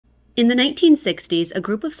In the 1960s, a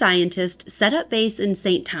group of scientists set up base in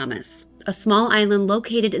St. Thomas, a small island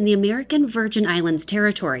located in the American Virgin Islands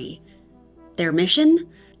territory. Their mission?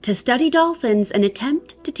 To study dolphins and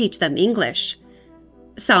attempt to teach them English.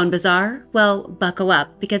 Sound bizarre? Well, buckle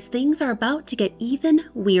up, because things are about to get even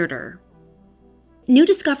weirder. New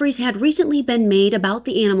discoveries had recently been made about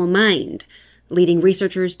the animal mind, leading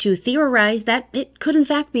researchers to theorize that it could in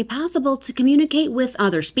fact be possible to communicate with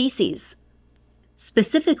other species.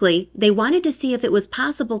 Specifically, they wanted to see if it was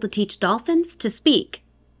possible to teach dolphins to speak.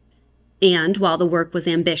 And while the work was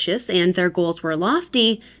ambitious and their goals were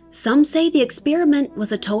lofty, some say the experiment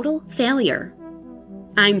was a total failure.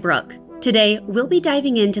 I'm Brooke. Today, we'll be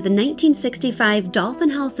diving into the 1965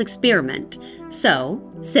 Dolphin House Experiment. So,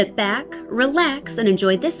 sit back, relax, and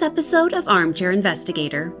enjoy this episode of Armchair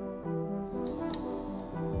Investigator.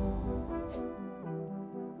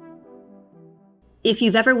 If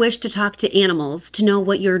you've ever wished to talk to animals, to know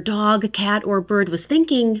what your dog, cat, or bird was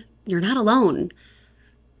thinking, you're not alone.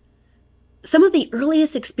 Some of the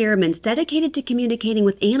earliest experiments dedicated to communicating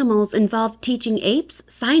with animals involved teaching apes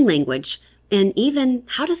sign language, and even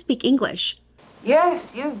how to speak English. Yes,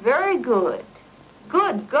 you're very good.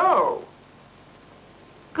 Good, go.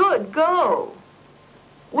 Good, go.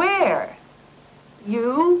 Where?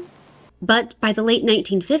 You? But by the late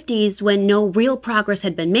 1950s, when no real progress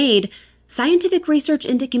had been made, scientific research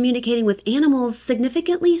into communicating with animals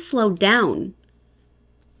significantly slowed down.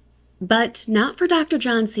 But not for Dr.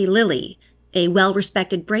 John C. Lilly, a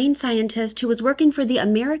well-respected brain scientist who was working for the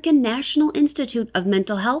American National Institute of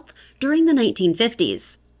Mental Health during the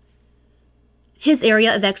 1950s. His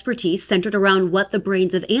area of expertise centered around what the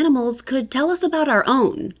brains of animals could tell us about our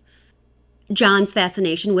own. John's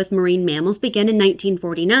fascination with marine mammals began in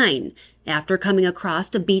 1949, after coming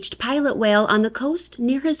across a beached pilot whale on the coast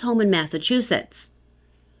near his home in Massachusetts.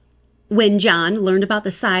 When John learned about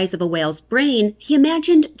the size of a whale's brain, he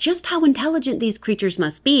imagined just how intelligent these creatures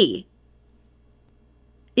must be.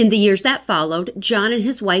 In the years that followed, John and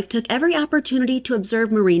his wife took every opportunity to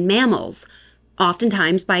observe marine mammals,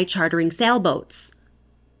 oftentimes by chartering sailboats.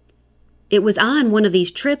 It was on one of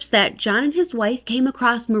these trips that John and his wife came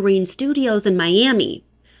across marine studios in Miami,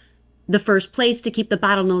 the first place to keep the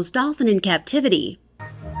bottlenose dolphin in captivity.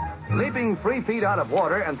 Leaping 3 feet out of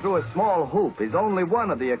water and through a small hoop is only one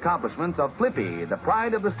of the accomplishments of Flippy, the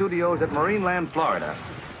pride of the studios at Marineland, Florida.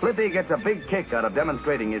 Flippy gets a big kick out of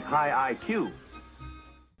demonstrating his high IQ.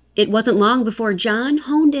 It wasn't long before John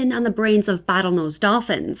honed in on the brains of bottlenose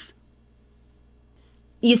dolphins.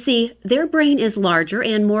 You see, their brain is larger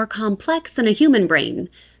and more complex than a human brain,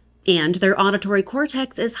 and their auditory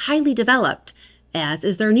cortex is highly developed, as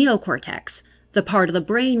is their neocortex, the part of the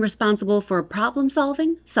brain responsible for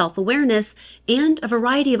problem-solving, self-awareness, and a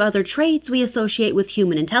variety of other traits we associate with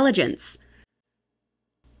human intelligence.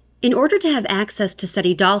 In order to have access to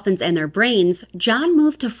study dolphins and their brains, John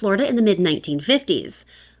moved to Florida in the mid-1950s,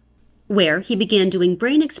 where he began doing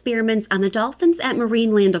brain experiments on the dolphins at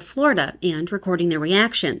Marineland of Florida and recording their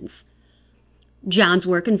reactions. John's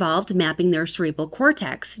work involved mapping their cerebral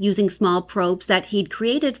cortex using small probes that he'd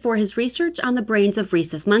created for his research on the brains of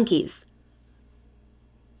rhesus monkeys.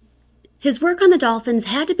 His work on the dolphins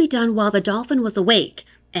had to be done while the dolphin was awake,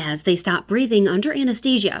 as they stopped breathing under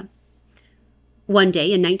anesthesia. One day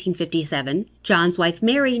in 1957, John's wife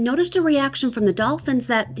Mary noticed a reaction from the dolphins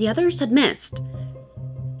that the others had missed.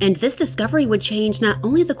 And this discovery would change not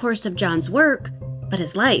only the course of John's work, but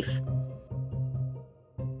his life.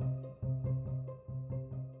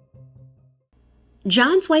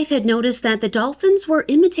 John's wife had noticed that the dolphins were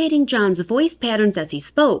imitating John's voice patterns as he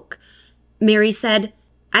spoke. Mary said,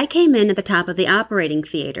 "I came in at the top of the operating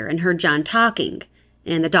theater and heard John talking,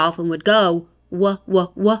 and the dolphin would go, wah, wah,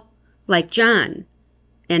 wah, like John.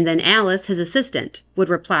 And then Alice, his assistant, would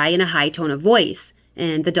reply in a high tone of voice,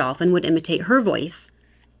 and the dolphin would imitate her voice.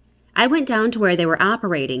 I went down to where they were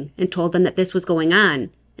operating and told them that this was going on,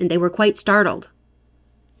 and they were quite startled."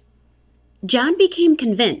 John became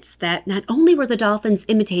convinced that not only were the dolphins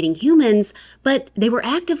imitating humans, but they were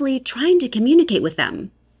actively trying to communicate with them.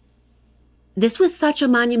 This was such a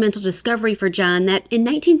monumental discovery for John that in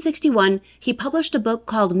 1961 he published a book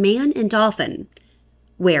called Man and Dolphin,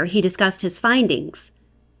 where he discussed his findings,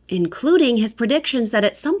 including his predictions that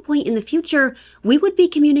at some point in the future we would be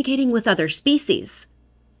communicating with other species.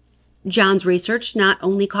 John's research not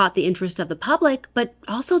only caught the interest of the public, but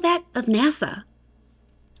also that of NASA.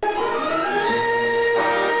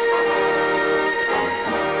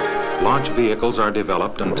 Launch vehicles are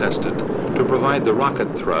developed and tested to provide the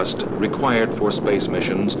rocket thrust required for space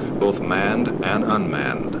missions, both manned and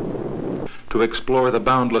unmanned, to explore the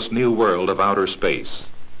boundless new world of outer space.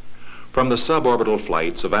 from the suborbital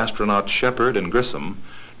flights of astronauts Shepard and Grissom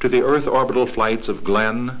to the Earth orbital flights of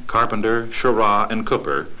Glenn, Carpenter, Schirra, and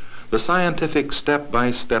Cooper, the scientific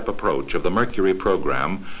step-by-step approach of the Mercury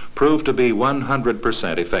program proved to be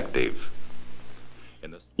 100% effective.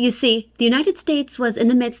 You see, the United States was in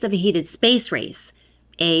the midst of a heated space race,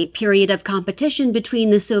 a period of competition between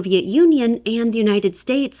the Soviet Union and the United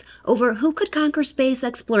States over who could conquer space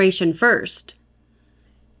exploration first.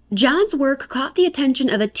 John's work caught the attention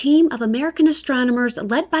of a team of American astronomers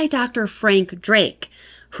led by Dr. Frank Drake,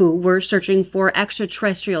 who were searching for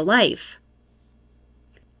extraterrestrial life.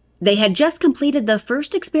 They had just completed the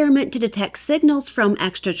first experiment to detect signals from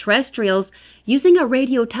extraterrestrials using a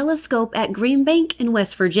radio telescope at Green Bank in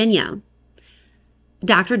West Virginia.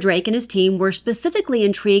 Dr. Drake and his team were specifically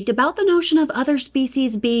intrigued about the notion of other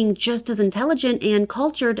species being just as intelligent and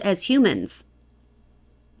cultured as humans.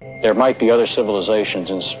 There might be other civilizations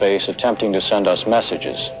in space attempting to send us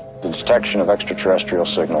messages. The detection of extraterrestrial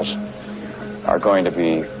signals are going to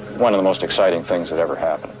be one of the most exciting things that ever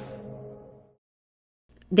happened.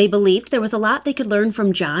 They believed there was a lot they could learn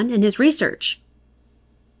from John and his research,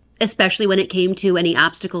 especially when it came to any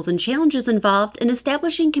obstacles and challenges involved in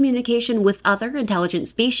establishing communication with other intelligent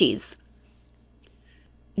species.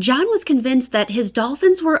 John was convinced that his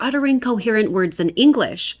dolphins were uttering coherent words in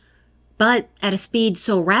English, but at a speed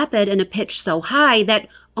so rapid and a pitch so high that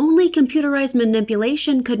only computerized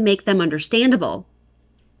manipulation could make them understandable.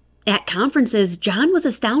 At conferences, John was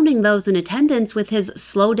astounding those in attendance with his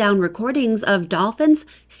slow-down recordings of dolphins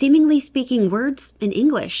seemingly speaking words in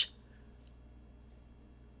English.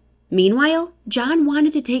 Meanwhile, John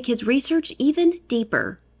wanted to take his research even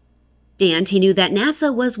deeper. And he knew that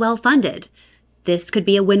NASA was well-funded. This could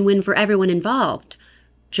be a win-win for everyone involved.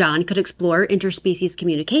 John could explore interspecies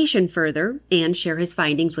communication further and share his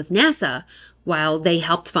findings with NASA, while they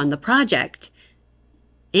helped fund the project.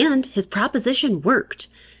 And his proposition worked.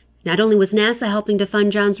 Not only was NASA helping to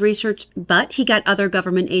fund John's research, but he got other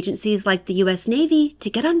government agencies like the U.S. Navy to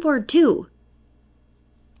get on board too.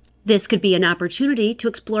 This could be an opportunity to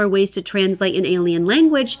explore ways to translate an alien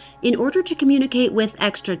language in order to communicate with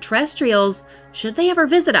extraterrestrials should they ever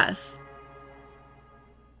visit us.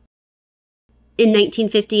 In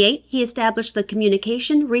 1958, he established the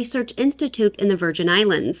Communication Research Institute in the Virgin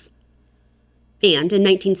Islands. And in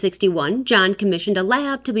 1961, John commissioned a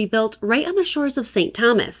lab to be built right on the shores of St.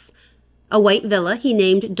 Thomas, a white villa he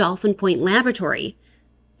named Dolphin Point Laboratory,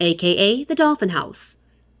 aka the Dolphin House.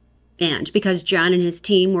 And because John and his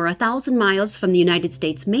team were 1,000 miles from the United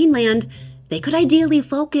States mainland, they could ideally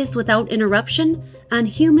focus without interruption on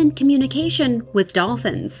human communication with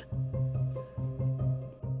dolphins.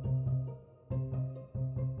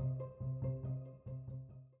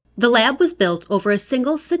 The lab was built over a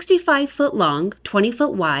single 65-foot long,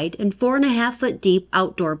 20-foot wide, and 4.5-foot deep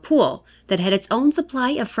outdoor pool that had its own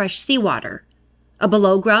supply of fresh seawater. A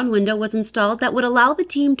below-ground window was installed that would allow the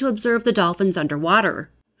team to observe the dolphins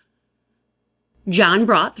underwater. John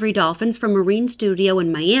brought 3 dolphins from Marine Studio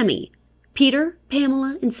in Miami: Peter,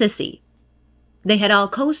 Pamela, and Sissy. They had all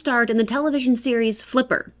co-starred in the television series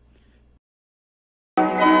Flipper.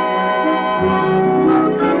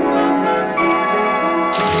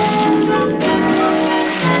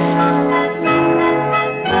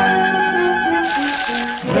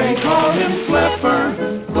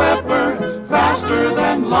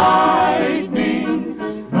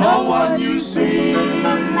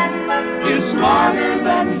 Smarter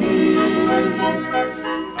than he,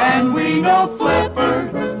 and we know Flipper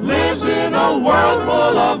lives in a world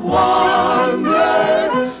full of wonder,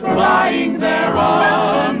 lying there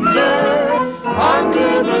under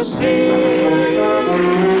the sea.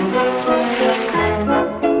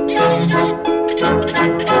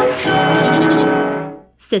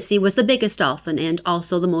 Sissy was the biggest dolphin and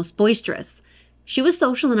also the most boisterous. She was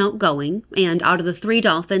social and outgoing, and out of the 3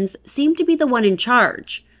 dolphins, seemed to be the one in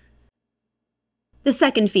charge. The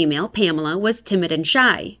second female, Pamela, was timid and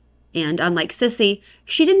shy, and unlike Sissy,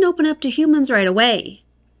 she didn't open up to humans right away.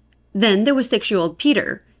 Then there was 6-year-old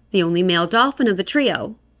Peter, the only male dolphin of the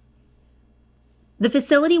trio. The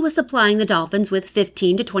facility was supplying the dolphins with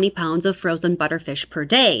 15 to 20 pounds of frozen butterfish per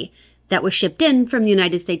day that was shipped in from the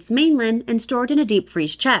United States mainland and stored in a deep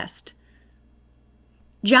freeze chest.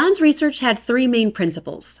 John's research had 3 main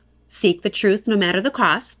principles: seek the truth no matter the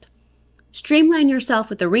cost, streamline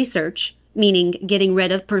yourself with the research, meaning getting rid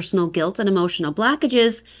of personal guilt and emotional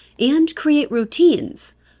blockages, and create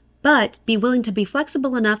routines, but be willing to be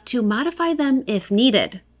flexible enough to modify them if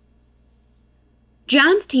needed.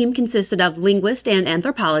 John's team consisted of linguist and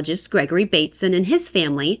anthropologist Gregory Bateson and his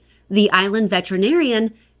family, the island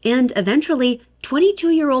veterinarian, and eventually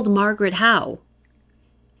 22-year-old Margaret Howe.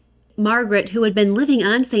 Margaret, who had been living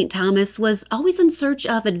on St. Thomas, was always in search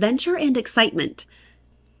of adventure and excitement.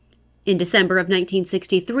 In December of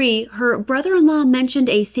 1963, her brother-in-law mentioned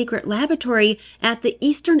a secret laboratory at the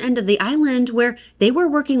eastern end of the island where they were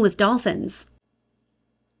working with dolphins.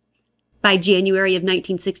 By January of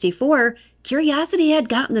 1964, curiosity had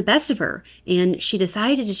gotten the best of her, and she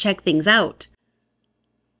decided to check things out.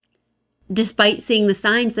 Despite seeing the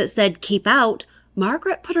signs that said "keep out,"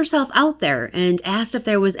 Margaret put herself out there and asked if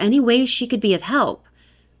there was any way she could be of help.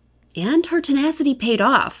 And her tenacity paid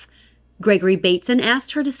off. Gregory Bateson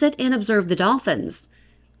asked her to sit and observe the dolphins.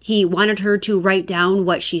 He wanted her to write down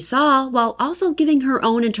what she saw while also giving her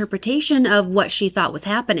own interpretation of what she thought was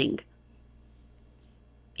happening.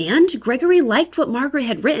 And Gregory liked what Margaret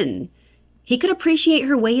had written. He could appreciate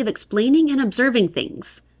her way of explaining and observing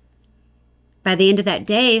things. By the end of that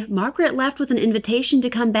day, Margaret left with an invitation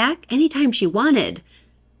to come back anytime she wanted,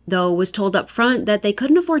 though was told up front that they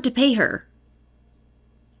couldn't afford to pay her.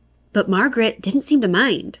 But Margaret didn't seem to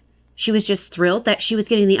mind. She was just thrilled that she was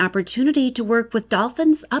getting the opportunity to work with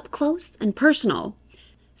dolphins up close and personal,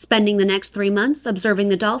 spending the next 3 months observing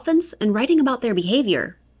the dolphins and writing about their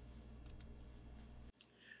behavior.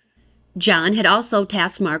 John had also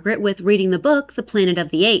tasked Margaret with reading the book The Planet of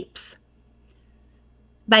the Apes.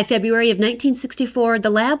 By February of 1964, the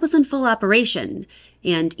lab was in full operation,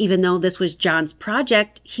 and even though this was John's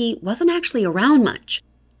project, he wasn't actually around much,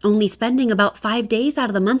 only spending about 5 days out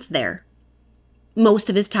of the month there. Most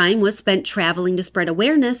of his time was spent traveling to spread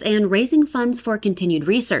awareness and raising funds for continued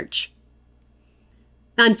research.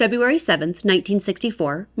 On February 7,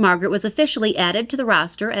 1964, Margaret was officially added to the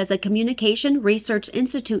roster as a Communication Research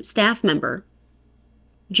Institute staff member.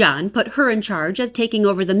 John put her in charge of taking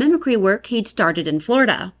over the mimicry work he'd started in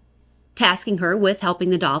Florida, tasking her with helping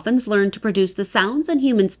the dolphins learn to produce the sounds in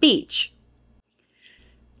human speech.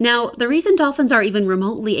 Now, the reason dolphins are even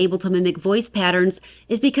remotely able to mimic voice patterns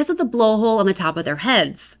is because of the blowhole on the top of their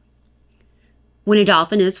heads. When a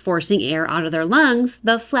dolphin is forcing air out of their lungs,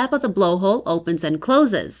 the flap of the blowhole opens and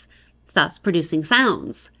closes, thus producing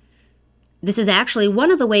sounds. This is actually one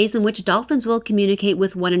of the ways in which dolphins will communicate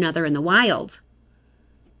with one another in the wild.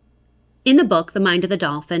 In the book, The Mind of the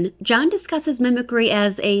Dolphin, John discusses mimicry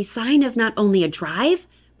as a sign of not only a drive,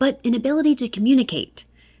 but an ability to communicate.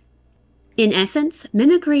 In essence,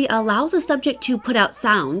 mimicry allows a subject to put out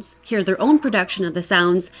sounds, hear their own production of the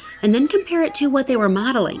sounds, and then compare it to what they were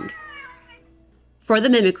modeling. For the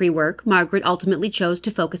mimicry work, Margaret ultimately chose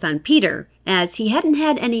to focus on Peter, as he hadn't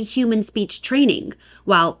had any human speech training,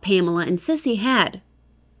 while Pamela and Sissy had.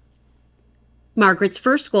 Margaret's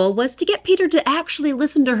first goal was to get Peter to actually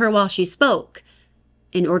listen to her while she spoke.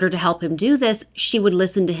 In order to help him do this, she would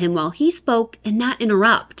listen to him while he spoke and not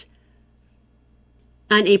interrupt.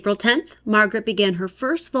 On April 10th, Margaret began her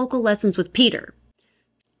first vocal lessons with Peter.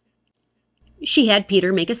 She had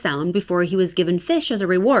Peter make a sound before he was given fish as a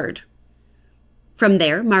reward. From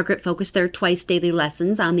there, Margaret focused their twice-daily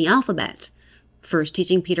lessons on the alphabet, first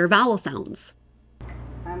teaching Peter vowel sounds.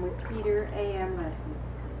 I'm with Peter, AM lesson.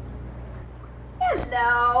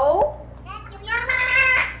 Hello.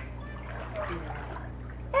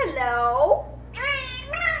 Hello.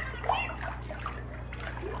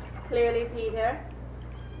 Clearly, Peter.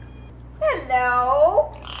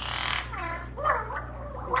 Hello.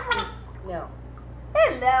 No.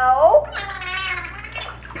 Hello.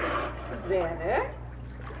 Better.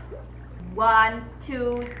 1,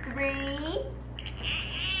 2, 3.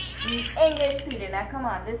 English, Peter. Now come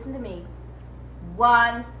on, listen to me.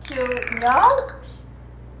 1, 2, no.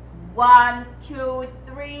 1, 2,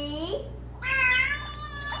 3.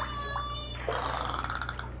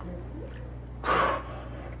 Listen.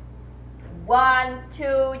 1,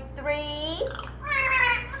 2, 3.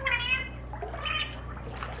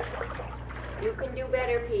 You can do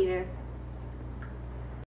better, Peter.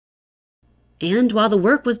 And while the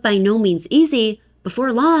work was by no means easy,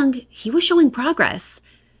 before long, he was showing progress.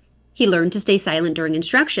 He learned to stay silent during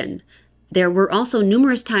instruction. There were also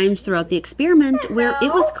numerous times throughout the experiment where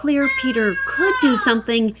it was clear Peter could do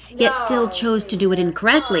something, yet still chose to do it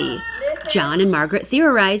incorrectly. John and Margaret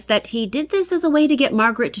theorized that he did this as a way to get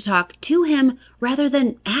Margaret to talk to him rather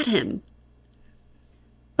than at him.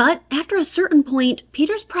 But after a certain point,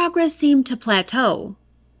 Peter's progress seemed to plateau.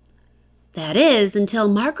 That is, until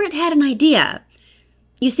Margaret had an idea.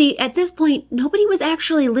 You see, at this point, nobody was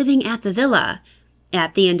actually living at the villa.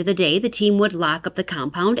 At the end of the day, the team would lock up the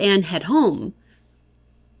compound and head home.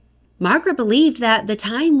 Margaret believed that the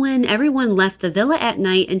time when everyone left the villa at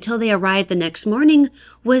night until they arrived the next morning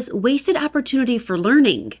was wasted opportunity for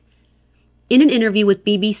learning. In an interview with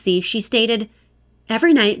BBC, she stated,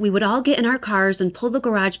 "Every night we would all get in our cars and pull the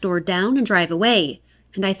garage door down and drive away.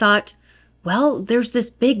 and I thought, well, there's this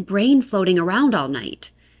big brain floating around all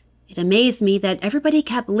night. It amazed me that everybody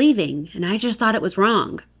kept leaving, and I just thought it was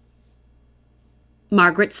wrong.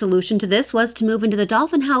 Margaret's solution to this was to move into the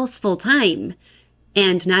Dolphin House full-time.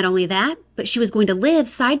 And not only that, but she was going to live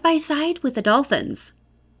side by side with the dolphins.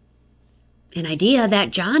 An idea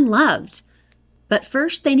that John loved. But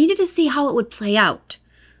first, they needed to see how it would play out.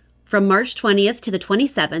 From March 20th to the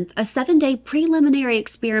 27th, a 7-day preliminary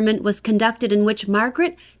experiment was conducted in which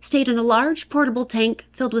Margaret stayed in a large portable tank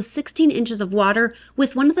filled with 16 inches of water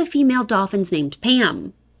with one of the female dolphins named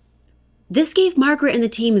Pam. This gave Margaret and the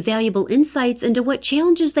team valuable insights into what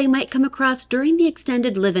challenges they might come across during the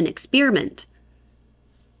extended live-in experiment.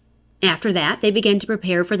 After that, they began to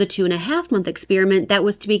prepare for the 2.5-month experiment that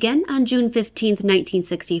was to begin on June 15,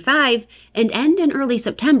 1965, and end in early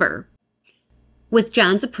September. With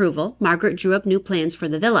John's approval, Margaret drew up new plans for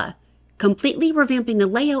the villa, completely revamping the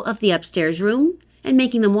layout of the upstairs room and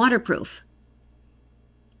making them waterproof.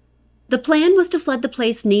 The plan was to flood the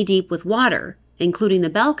place knee-deep with water, including the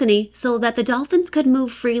balcony, so that the dolphins could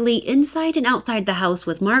move freely inside and outside the house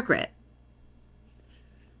with Margaret.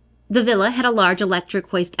 The villa had a large electric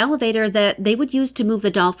hoist elevator that they would use to move the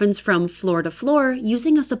dolphins from floor to floor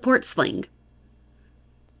using a support sling.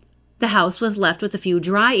 The house was left with a few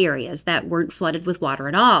dry areas that weren't flooded with water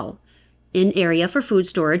at all, an area for food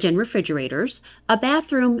storage and refrigerators, a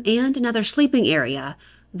bathroom, and another sleeping area,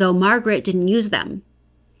 though Margaret didn't use them.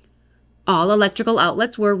 All electrical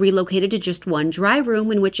outlets were relocated to just one dry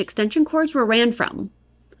room in which extension cords were ran from.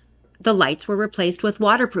 The lights were replaced with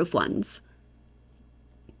waterproof ones.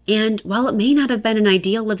 And while it may not have been an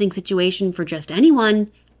ideal living situation for just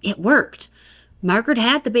anyone, it worked. Margaret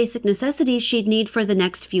had the basic necessities she'd need for the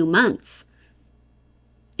next few months,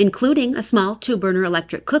 including a small 2-burner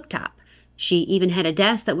electric cooktop. She even had a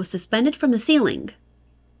desk that was suspended from the ceiling.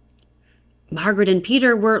 Margaret and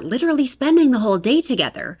Peter were literally spending the whole day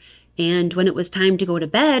together, and when it was time to go to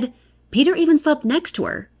bed, Peter even slept next to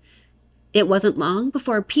her. It wasn't long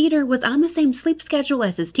before Peter was on the same sleep schedule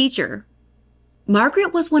as his teacher.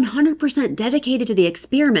 Margaret was 100% dedicated to the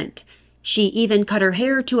experiment. She even cut her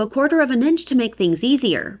hair to 1/4 of an inch to make things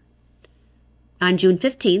easier. On June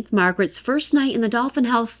 15th, Margaret's first night in the Dolphin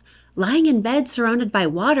House, lying in bed surrounded by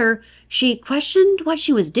water, she questioned what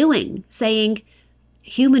she was doing, saying,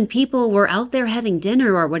 "Human people were out there having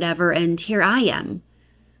dinner or whatever, and here I am.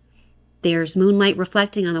 There's moonlight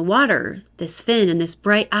reflecting on the water, this fin and this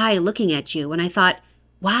bright eye looking at you, and I thought,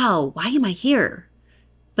 wow, why am I here?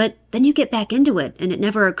 But then you get back into it, and it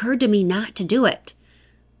never occurred to me not to do it.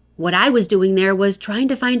 What I was doing there was trying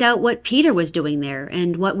to find out what Peter was doing there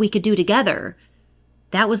and what we could do together.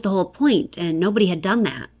 That was the whole point, and nobody had done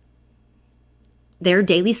that." Their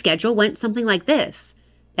daily schedule went something like this.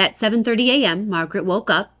 At 7:30 a.m., Margaret woke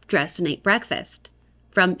up, dressed, and ate breakfast.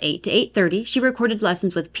 From 8 to 8:30, she recorded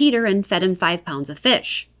lessons with Peter and fed him 5 pounds of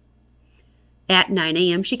fish. At 9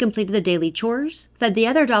 a.m., she completed the daily chores, fed the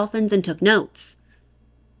other dolphins, and took notes.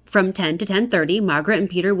 From 10 to 10:30, Margaret and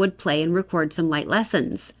Peter would play and record some light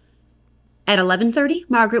lessons. At 11:30,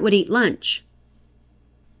 Margaret would eat lunch.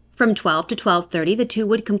 From 12 to 12:30, the two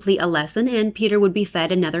would complete a lesson and Peter would be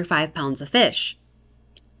fed another 5 pounds of fish.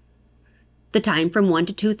 The time from 1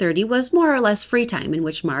 to 2:30 was more or less free time in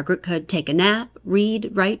which Margaret could take a nap,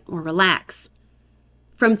 read, write, or relax.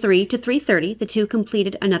 From 3 to 3:30, the two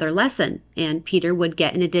completed another lesson, and Peter would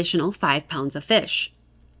get an additional 5 pounds of fish.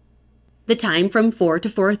 The time from 4 to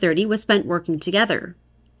 4:30 was spent working together.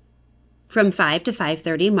 From 5 to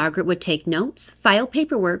 5:30, Margaret would take notes, file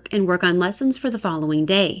paperwork, and work on lessons for the following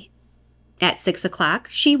day. At 6 o'clock,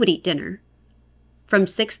 she would eat dinner. From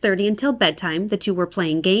 6:30 until bedtime, the two were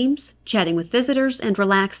playing games, chatting with visitors, and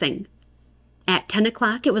relaxing. At 10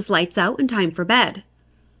 o'clock, it was lights out and time for bed.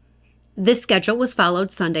 This schedule was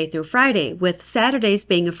followed Sunday through Friday, with Saturdays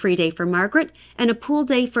being a free day for Margaret and a pool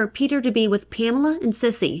day for Peter to be with Pamela and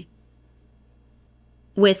Sissy.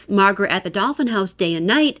 With Margaret at the Dolphin House day and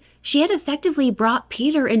night, she had effectively brought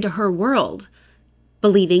Peter into her world.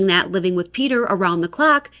 Believing that living with Peter around the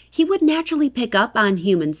clock, he would naturally pick up on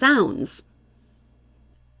human sounds.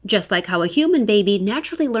 Just like how a human baby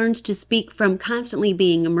naturally learns to speak from constantly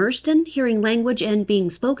being immersed in hearing language and being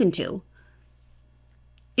spoken to.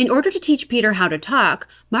 In order to teach Peter how to talk,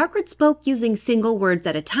 Margaret spoke using single words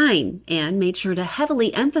at a time and made sure to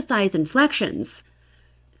heavily emphasize inflections,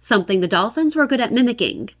 something the dolphins were good at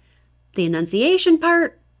mimicking. The enunciation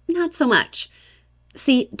part, not so much.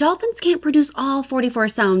 See, dolphins can't produce all 44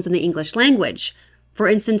 sounds in the English language. For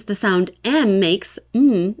instance, the sound M makes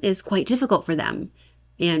is quite difficult for them.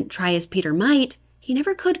 And try as Peter might, he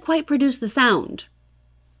never could quite produce the sound.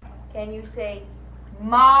 Can you say,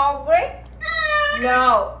 Margaret?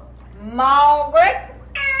 No. Margaret.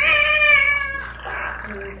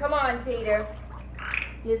 Come on, Peter.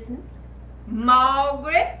 Listen.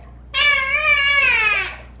 Margaret.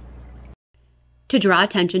 To draw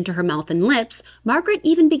attention to her mouth and lips, Margaret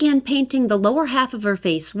even began painting the lower half of her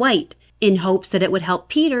face white, in hopes that it would help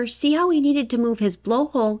Peter see how he needed to move his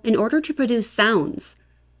blowhole in order to produce sounds.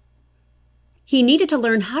 He needed to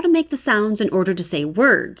learn how to make the sounds in order to say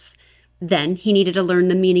words. Then he needed to learn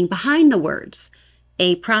the meaning behind the words,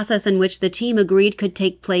 a process in which the team agreed could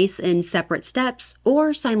take place in separate steps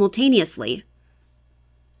or simultaneously.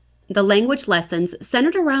 The language lessons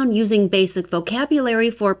centered around using basic vocabulary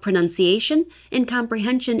for pronunciation and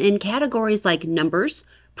comprehension in categories like numbers,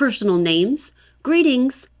 personal names,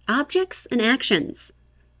 greetings, objects, and actions.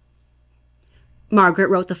 Margaret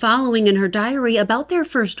wrote the following in her diary about their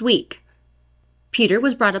first week. Peter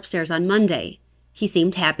was brought upstairs on Monday. He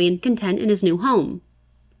seemed happy and content in his new home.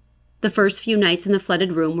 The first few nights in the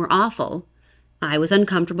flooded room were awful. I was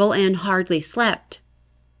uncomfortable and hardly slept.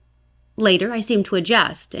 Later, I seemed to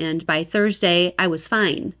adjust, and by Thursday, I was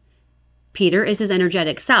fine. Peter is his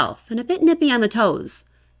energetic self, and a bit nippy on the toes.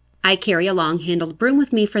 I carry a long-handled broom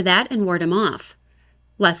with me for that and ward him off.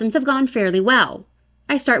 Lessons have gone fairly well.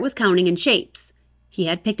 I start with counting and shapes. He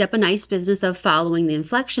had picked up a nice business of following the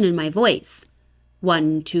inflection in my voice.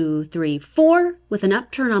 1, 2, 3, 4, with an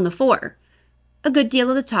upturn on the 4. A good deal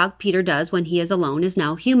of the talk Peter does when he is alone is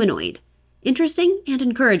now humanoid. Interesting and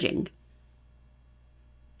encouraging.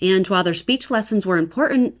 And while their speech lessons were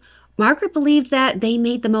important, Margaret believed that they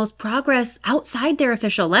made the most progress outside their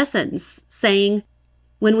official lessons, saying,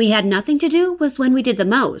 "When we had nothing to do was when we did the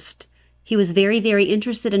most. He was very, very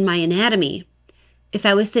interested in my anatomy. If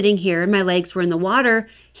I was sitting here and my legs were in the water,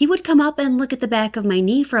 he would come up and look at the back of my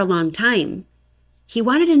knee for a long time. He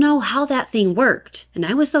wanted to know how that thing worked, and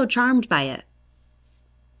I was so charmed by it."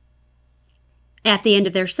 At the end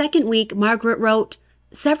of their second week, Margaret wrote,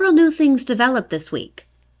 "Several new things developed this week.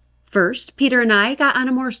 First, Peter and I got on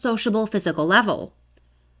a more sociable physical level.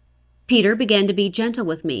 Peter began to be gentle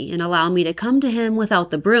with me and allow me to come to him without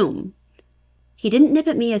the broom. He didn't nip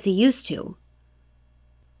at me as he used to.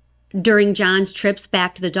 During John's trips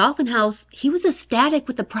back to the Dolphin House, he was ecstatic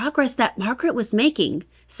with the progress that Margaret was making,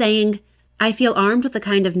 saying, 'I feel armed with the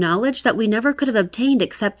kind of knowledge that we never could have obtained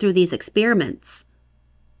except through these experiments.'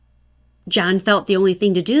 John felt the only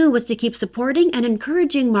thing to do was to keep supporting and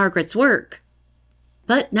encouraging Margaret's work.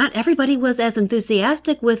 But not everybody was as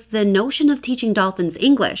enthusiastic with the notion of teaching dolphins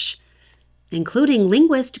English, including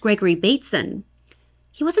linguist Gregory Bateson.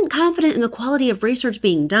 He wasn't confident in the quality of research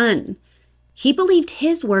being done. He believed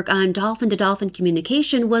his work on dolphin-to-dolphin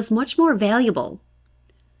communication was much more valuable.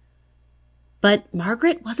 But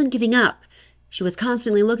Margaret wasn't giving up. She was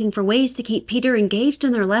constantly looking for ways to keep Peter engaged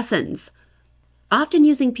in their lessons, often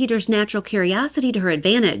using Peter's natural curiosity to her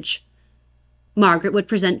advantage. Margaret would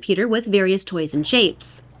present Peter with various toys and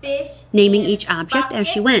shapes, naming each object as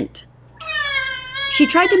she went. She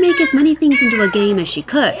tried to make as many things into a game as she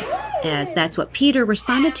could, as that's what Peter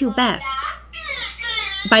responded to best.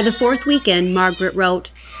 By the fourth weekend, Margaret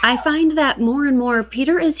wrote, "I find that more and more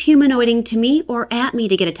Peter is humanoiding to me or at me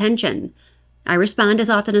to get attention. I respond as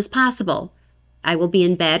often as possible. I will be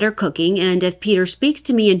in bed or cooking, and if Peter speaks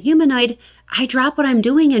to me in humanoid, I drop what I'm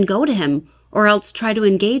doing and go to him, or else try to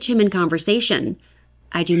engage him in conversation.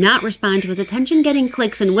 I do not respond to his attention-getting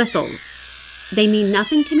clicks and whistles. They mean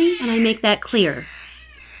nothing to me, and I make that clear."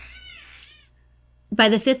 By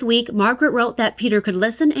the fifth week, Margaret wrote that Peter could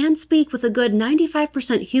listen and speak with a good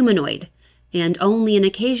 95% humanoid, and only an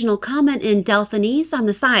occasional comment in Delphinese on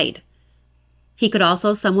the side. He could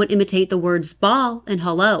also somewhat imitate the words ball and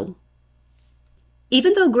hello.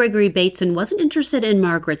 Even though Gregory Bateson wasn't interested in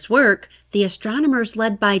Margaret's work, the astronomers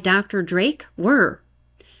led by Dr. Drake were.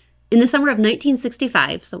 In the summer of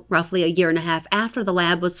 1965, so roughly a year and a half after the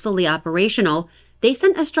lab was fully operational, they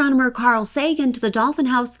sent astronomer Carl Sagan to the Dolphin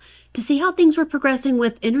House to see how things were progressing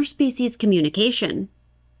with interspecies communication.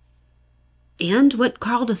 And what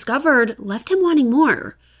Carl discovered left him wanting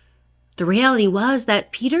more. The reality was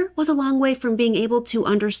that Peter was a long way from being able to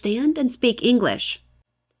understand and speak English.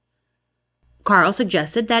 Carl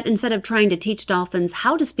suggested that instead of trying to teach dolphins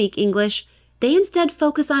how to speak English, they instead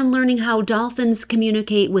focus on learning how dolphins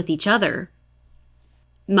communicate with each other,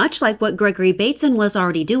 much like what Gregory Bateson was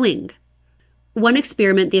already doing. One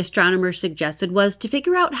experiment the astronomers suggested was to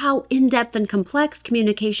figure out how in-depth and complex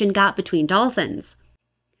communication got between dolphins.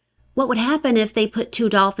 What would happen if they put two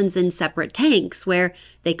dolphins in separate tanks where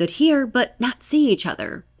they could hear but not see each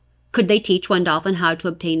other? Could they teach one dolphin how to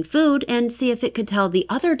obtain food and see if it could tell the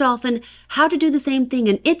other dolphin how to do the same thing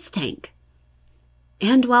in its tank?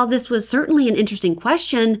 And while this was certainly an interesting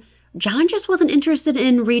question, John just wasn't interested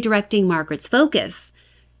in redirecting Margaret's focus.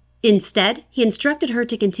 Instead, he instructed her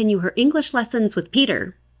to continue her English lessons with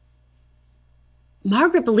Peter.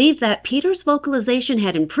 Margaret believed that Peter's vocalization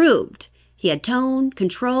had improved. He had tone,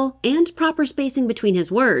 control, and proper spacing between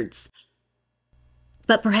his words.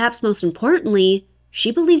 But perhaps most importantly,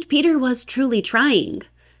 she believed Peter was truly trying.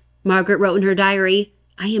 Margaret wrote in her diary,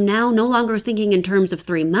 "I am now no longer thinking in terms of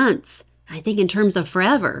 3 months. I think in terms of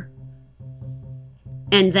forever."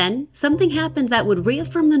 And then, something happened that would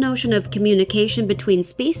reaffirm the notion of communication between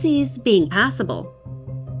species being possible.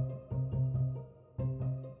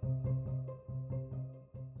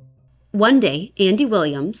 One day, Andy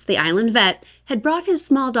Williams, the island vet, had brought his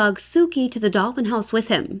small dog Suki to the Dolphin House with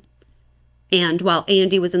him. And while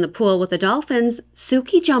Andy was in the pool with the dolphins,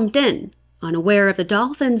 Suki jumped in, unaware of the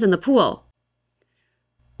dolphins in the pool.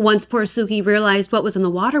 Once poor Suki realized what was in the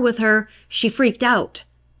water with her, she freaked out,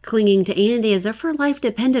 clinging to Andy as if her life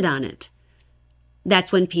depended on it.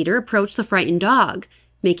 That's when Peter approached the frightened dog,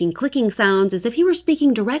 making clicking sounds as if he were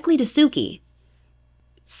speaking directly to Suki.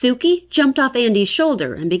 Suki jumped off Andy's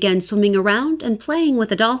shoulder and began swimming around and playing with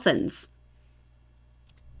the dolphins.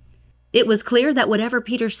 It was clear that whatever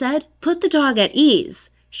Peter said put the dog at ease.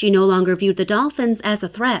 She no longer viewed the dolphins as a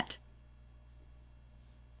threat.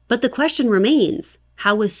 But the question remains,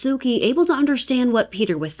 how was Suki able to understand what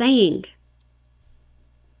Peter was saying?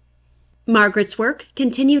 Margaret's work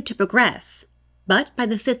continued to progress, but by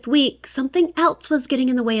the 5th week, something else was getting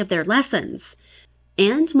in the way of their lessons.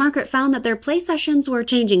 And Margaret found that their play sessions were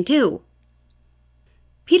changing too.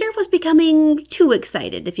 Peter was becoming too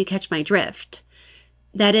excited, if you catch my drift.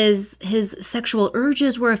 That is, his sexual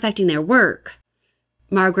urges were affecting their work.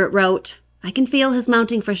 Margaret wrote, "I can feel his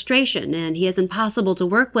mounting frustration, and he is impossible to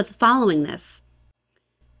work with following this."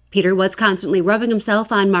 Peter was constantly rubbing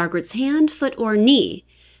himself on Margaret's hand, foot, or knee,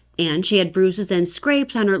 and she had bruises and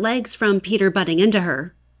scrapes on her legs from Peter butting into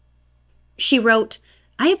her. She wrote,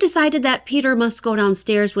 "I have decided that Peter must go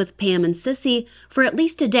downstairs with Pam and Sissy for at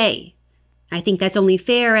least a day. I think that's only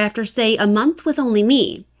fair after, say, a month with only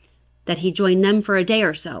me, that he join them for a day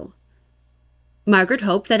or so." Margaret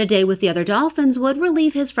hoped that a day with the other dolphins would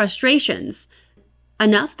relieve his frustrations,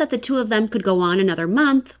 enough that the 2 of them could go on another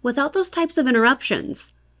month without those types of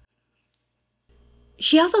interruptions.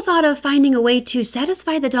 She also thought of finding a way to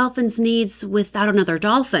satisfy the dolphins' needs without another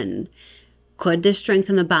dolphin. Could this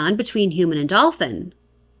strengthen the bond between human and dolphin?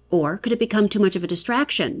 Or could it become too much of a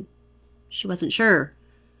distraction? She wasn't sure.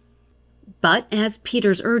 But as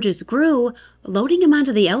Peter's urges grew, loading him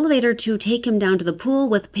onto the elevator to take him down to the pool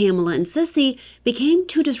with Pamela and Sissy became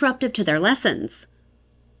too disruptive to their lessons.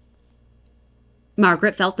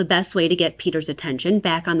 Margaret felt the best way to get Peter's attention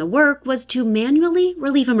back on the work was to manually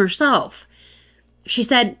relieve him herself. She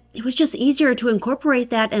said it was just easier to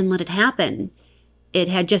incorporate that and let it happen. It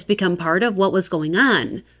had just become part of what was going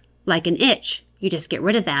on. Like an itch, you just get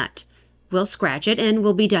rid of that. We'll scratch it and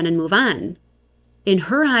we'll be done and move on. In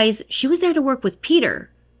her eyes, she was there to work with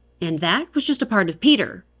Peter, and that was just a part of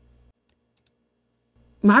Peter.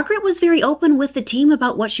 Margaret was very open with the team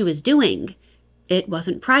about what she was doing. It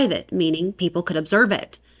wasn't private, meaning people could observe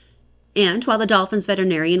it. And while the dolphin's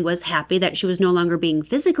veterinarian was happy that she was no longer being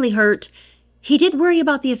physically hurt, he did worry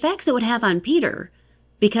about the effects it would have on Peter,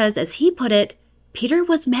 because, as he put it, Peter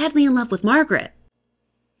was madly in love with Margaret.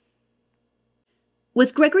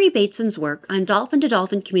 With Gregory Bateson's work on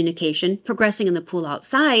dolphin-to-dolphin communication progressing in the pool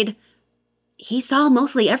outside, he saw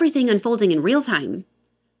mostly everything unfolding in real time,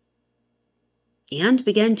 and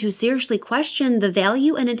began to seriously question the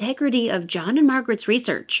value and integrity of John and Margaret's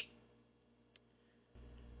research.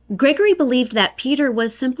 Gregory believed that Peter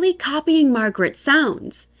was simply copying Margaret's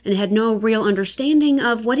sounds and had no real understanding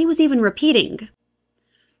of what he was even repeating.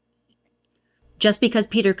 Just because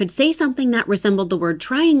Peter could say something that resembled the word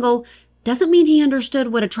triangle doesn't mean he understood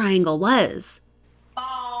what a triangle was.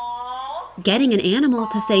 Getting an animal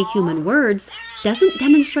to say human words doesn't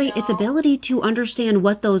demonstrate its ability to understand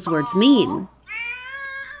what those words mean.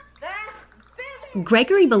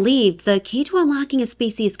 Gregory believed the key to unlocking a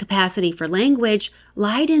species' capacity for language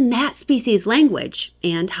lied in that species' language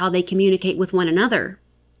and how they communicate with one another.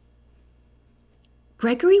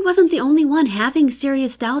 Gregory wasn't the only one having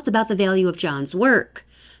serious doubts about the value of John's work.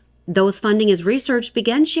 Those funding his research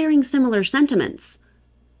began sharing similar sentiments.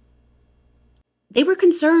 They were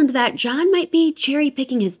concerned that John might be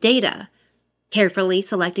cherry-picking his data, carefully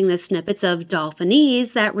selecting the snippets of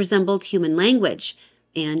dolphinese that resembled human language,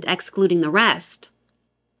 and excluding the rest.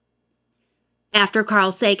 After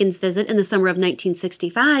Carl Sagan's visit in the summer of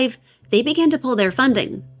 1965, they began to pull their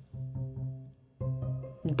funding.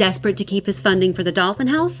 Desperate to keep his funding for the Dolphin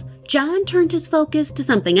House, John turned his focus to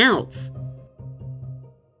something else.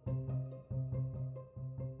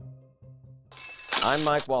 I'm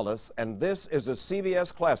Mike Wallace, and this is a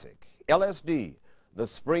CBS classic, LSD, the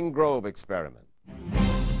Spring Grove Experiment.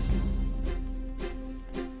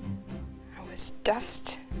 I was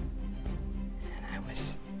dust, and I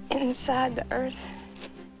was inside the earth.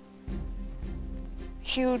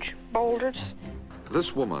 Huge boulders.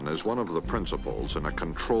 This woman is one of the principals in a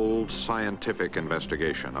controlled scientific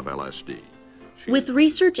investigation of LSD. With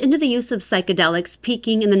research into the use of psychedelics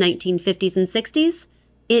peaking in the 1950s and 60s,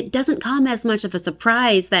 it doesn't come as much of a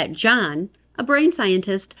surprise that John, a brain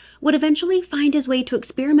scientist, would eventually find his way to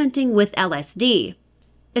experimenting with LSD,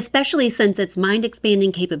 especially since its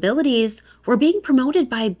mind-expanding capabilities were being promoted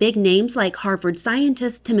by big names like Harvard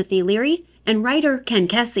scientist Timothy Leary and writer Ken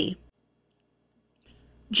Kesey.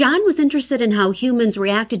 John was interested in how humans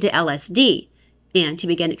reacted to LSD, and he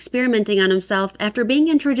began experimenting on himself after being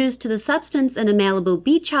introduced to the substance in a Malibu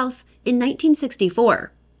beach house in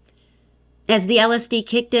 1964. As the LSD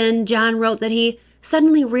kicked in, John wrote that he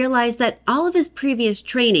suddenly realized that all of his previous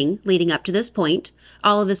training leading up to this point,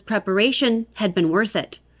 all of his preparation, had been worth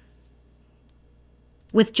it.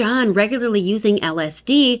 With John regularly using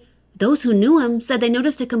LSD, those who knew him said they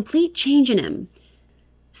noticed a complete change in him,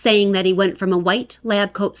 saying that he went from a white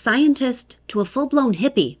lab coat scientist to a full-blown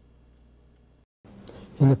hippie.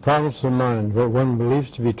 In the province of mind, what one believes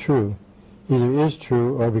to be true either is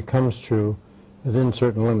true or becomes true within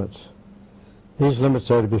certain limits. These limits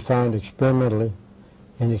are to be found experimentally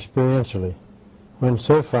and experientially. When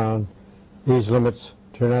so found, these limits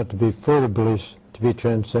turn out to be further beliefs to be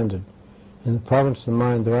transcended. In the province of the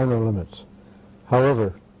mind, there are no limits.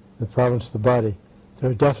 However, in the province of the body, there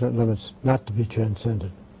are definite limits not to be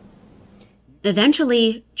transcended.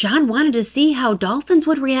 Eventually, John wanted to see how dolphins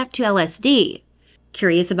would react to LSD,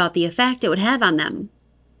 curious about the effect it would have on them.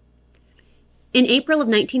 In April of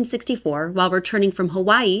 1964, while returning from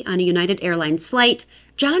Hawaii on a United Airlines flight,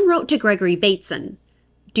 John wrote to Gregory Bateson,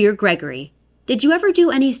 "Dear Gregory, did you ever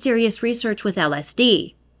do any serious research with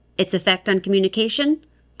LSD? Its effect on communication?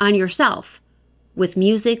 On yourself? With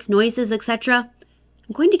music, noises, etc.?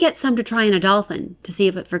 I'm going to get some to try on a dolphin to see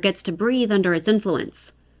if it forgets to breathe under its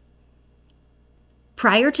influence."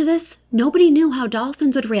 Prior to this, nobody knew how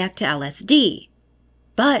dolphins would react to LSD,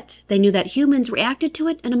 but they knew that humans reacted to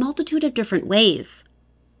it in a multitude of different ways.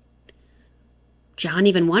 John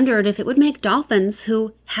even wondered if it would make dolphins,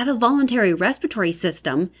 who have a voluntary respiratory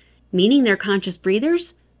system, meaning they're conscious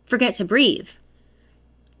breathers, forget to breathe.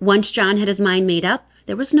 Once John had his mind made up,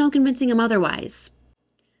 there was no convincing him otherwise.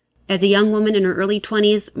 As a young woman in her early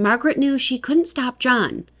 20s, Margaret knew she couldn't stop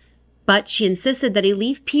John, but she insisted that he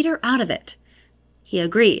leave Peter out of it. He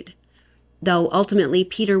agreed, though ultimately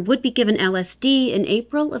Peter would be given LSD in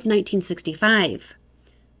April of 1965,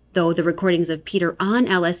 though the recordings of Peter on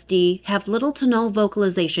LSD have little to no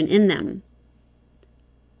vocalization in them.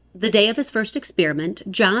 The day of his first experiment,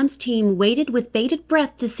 John's team waited with bated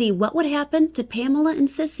breath to see what would happen to Pamela and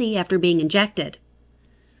Sissy after being injected.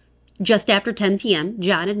 Just after 10 p.m.,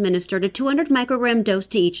 John administered a 200 microgram dose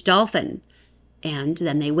to each dolphin, and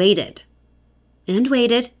then they waited, and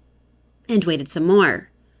waited, and waited some more.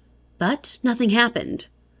 But nothing happened.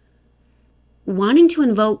 Wanting to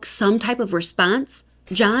invoke some type of response,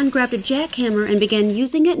 John grabbed a jackhammer and began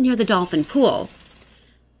using it near the dolphin pool,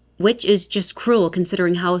 which is just cruel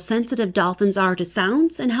considering how sensitive dolphins are to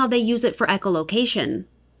sounds and how they use it for echolocation.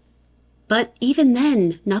 But even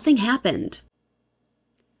then, nothing happened.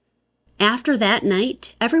 After that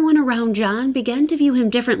night, everyone around John began to view him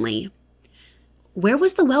differently. Where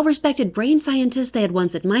was the well-respected brain scientist they had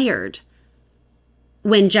once admired?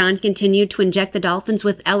 When John continued to inject the dolphins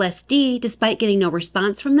with LSD despite getting no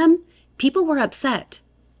response from them, people were upset.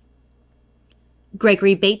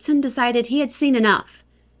 Gregory Bateson decided he had seen enough.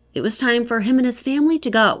 It was time for him and his family to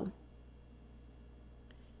go.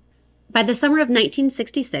 By the summer of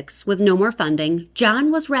 1966, with no more funding,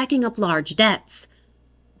 John was racking up large debts.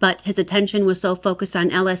 But his attention was so focused on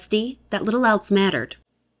LSD that little else mattered.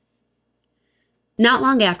 Not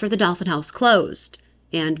long after, the Dolphin House closed,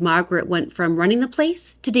 and Margaret went from running the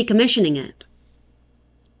place to decommissioning it.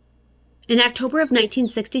 In October of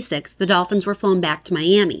 1966, the dolphins were flown back to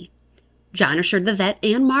Miami. John assured the vet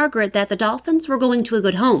and Margaret that the dolphins were going to a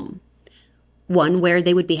good home, one where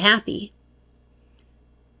they would be happy.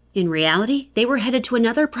 In reality, they were headed to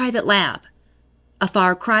another private lab, a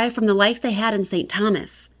far cry from the life they had in St.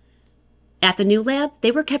 Thomas. At the new lab,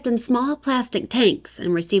 they were kept in small plastic tanks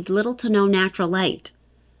and received little to no natural light.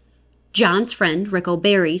 John's friend, Rick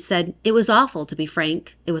O'Barry, said, "It was awful, to be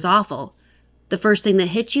frank. It was awful. The first thing that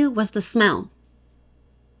hit you was the smell."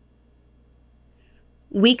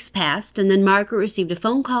 Weeks passed, and then Margaret received a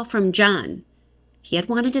phone call from John. He had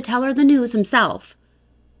wanted to tell her the news himself.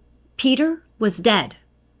 Peter was dead.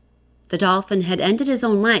 The dolphin had ended his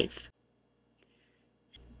own life.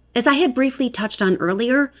 As I had briefly touched on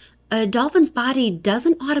earlier, a dolphin's body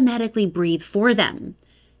doesn't automatically breathe for them,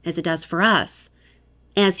 as it does for us.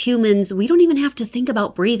 As humans, we don't even have to think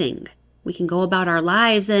about breathing. We can go about our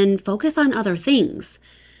lives and focus on other things.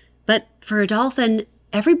 But for a dolphin,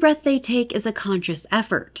 every breath they take is a conscious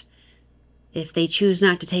effort. If they choose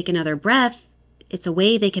not to take another breath, it's a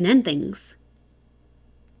way they can end things.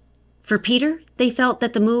 For Peter, they felt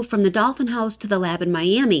that the move from the Dolphin House to the lab in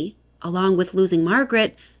Miami, along with losing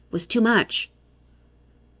Margaret, was too much.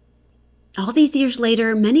 All these years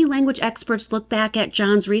later, many language experts look back at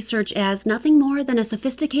John's research as nothing more than a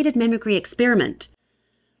sophisticated mimicry experiment.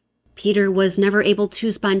 Peter was never able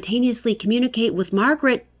to spontaneously communicate with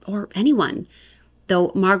Margaret or anyone,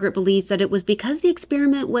 though Margaret believes that it was because the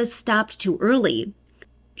experiment was stopped too early.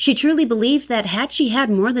 She truly believed that had she had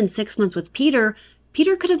more than 6 months with Peter,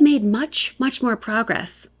 Peter could have made much more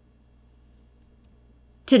progress.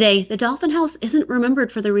 Today, the Dolphin House isn't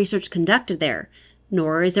remembered for the research conducted there,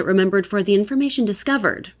 nor is it remembered for the information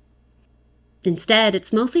discovered. Instead,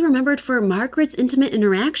 it's mostly remembered for Margaret's intimate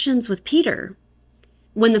interactions with Peter.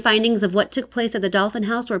 When the findings of what took place at the Dolphin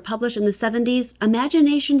House were published in the 70s,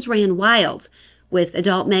 imaginations ran wild, with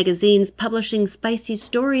adult magazines publishing spicy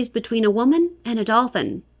stories between a woman and a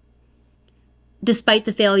dolphin. Despite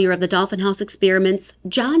the failure of the Dolphin House experiments,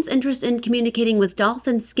 John's interest in communicating with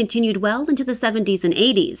dolphins continued well into the 70s and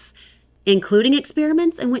 80s, including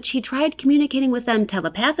experiments in which he tried communicating with them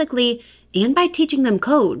telepathically and by teaching them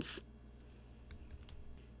codes.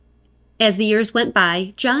 As the years went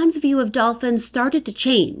by, John's view of dolphins started to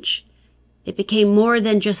change. It became more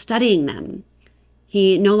than just studying them.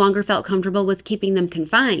 He no longer felt comfortable with keeping them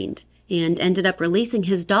confined, and ended up releasing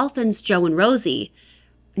his dolphins, Joe and Rosie.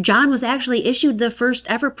 John was actually issued the first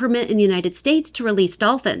ever permit in the United States to release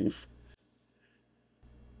dolphins.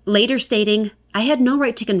 Later stating, "I had no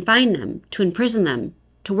right to confine them, to imprison them,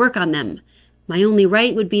 to work on them. My only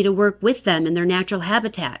right would be to work with them in their natural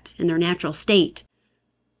habitat, in their natural state."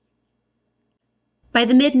 By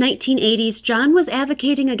the mid-1980s, John was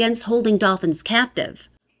advocating against holding dolphins captive.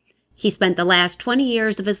 He spent the last 20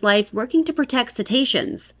 years of his life working to protect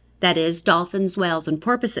cetaceans, that is, dolphins, whales, and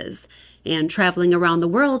porpoises, and traveling around the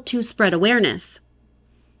world to spread awareness.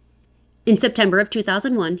 In September of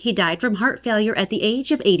 2001, he died from heart failure at the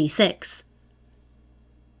age of 86.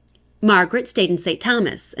 Margaret stayed in St.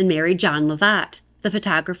 Thomas and married John Lavatt, the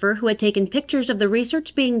photographer who had taken pictures of the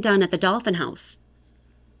research being done at the Dolphin House.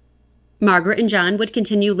 Margaret and John would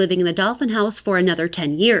continue living in the Dolphin House for another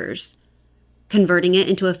 10 years, converting it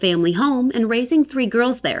into a family home and raising 3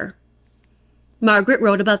 girls there. Margaret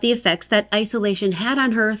wrote about the effects that isolation had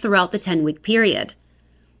on her throughout the 10-week period.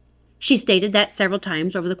 She stated that several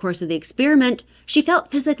times over the course of the experiment, she felt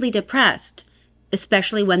physically depressed,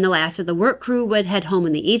 especially when the last of the work crew would head home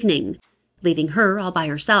in the evening, leaving her all by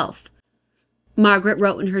herself. Margaret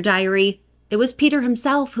wrote in her diary, "It was Peter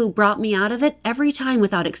himself who brought me out of it every time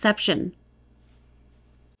without exception."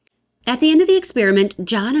 At the end of the experiment,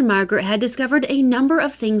 John and Margaret had discovered a number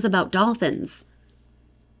of things about dolphins.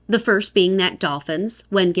 The first being that dolphins,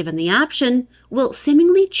 when given the option, will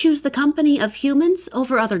seemingly choose the company of humans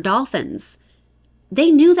over other dolphins.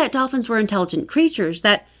 They knew that dolphins were intelligent creatures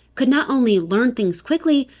that could not only learn things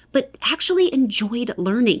quickly, but actually enjoyed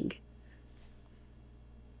learning.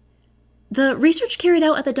 The research carried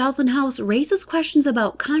out at the Dolphin House raises questions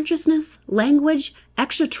about consciousness, language,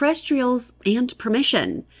 extraterrestrials, and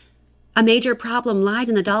permission. A major problem lied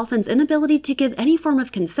in the dolphins' inability to give any form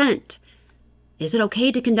of consent. Is it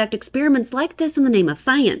okay to conduct experiments like this in the name of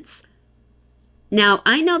science? Now,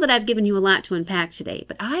 I know that I've given you a lot to unpack today,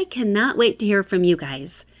 but I cannot wait to hear from you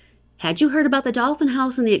guys. Had you heard about the Dolphin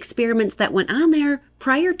House and the experiments that went on there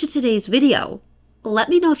prior to today's video? Let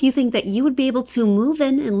me know if you think that you would be able to move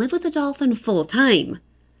in and live with a dolphin full time.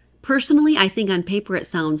 Personally, I think on paper it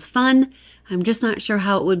sounds fun. I'm just not sure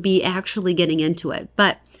how it would be actually getting into it.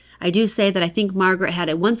 But I do say that I think Margaret had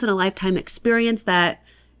a once-in-a-lifetime experience that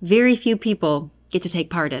very few people get to take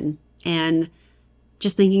part in. And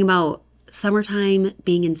just thinking about summertime,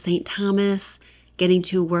 being in St. Thomas, getting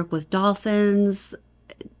to work with dolphins,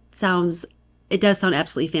 it does sound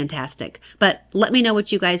absolutely fantastic. But let me know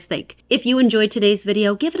what you guys think. If you enjoyed today's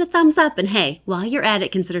video, give it a thumbs up. And hey, while you're at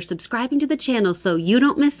it, consider subscribing to the channel so you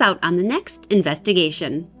don't miss out on the next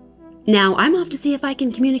investigation. Now, I'm off to see if I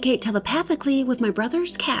can communicate telepathically with my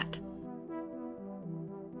brother's cat.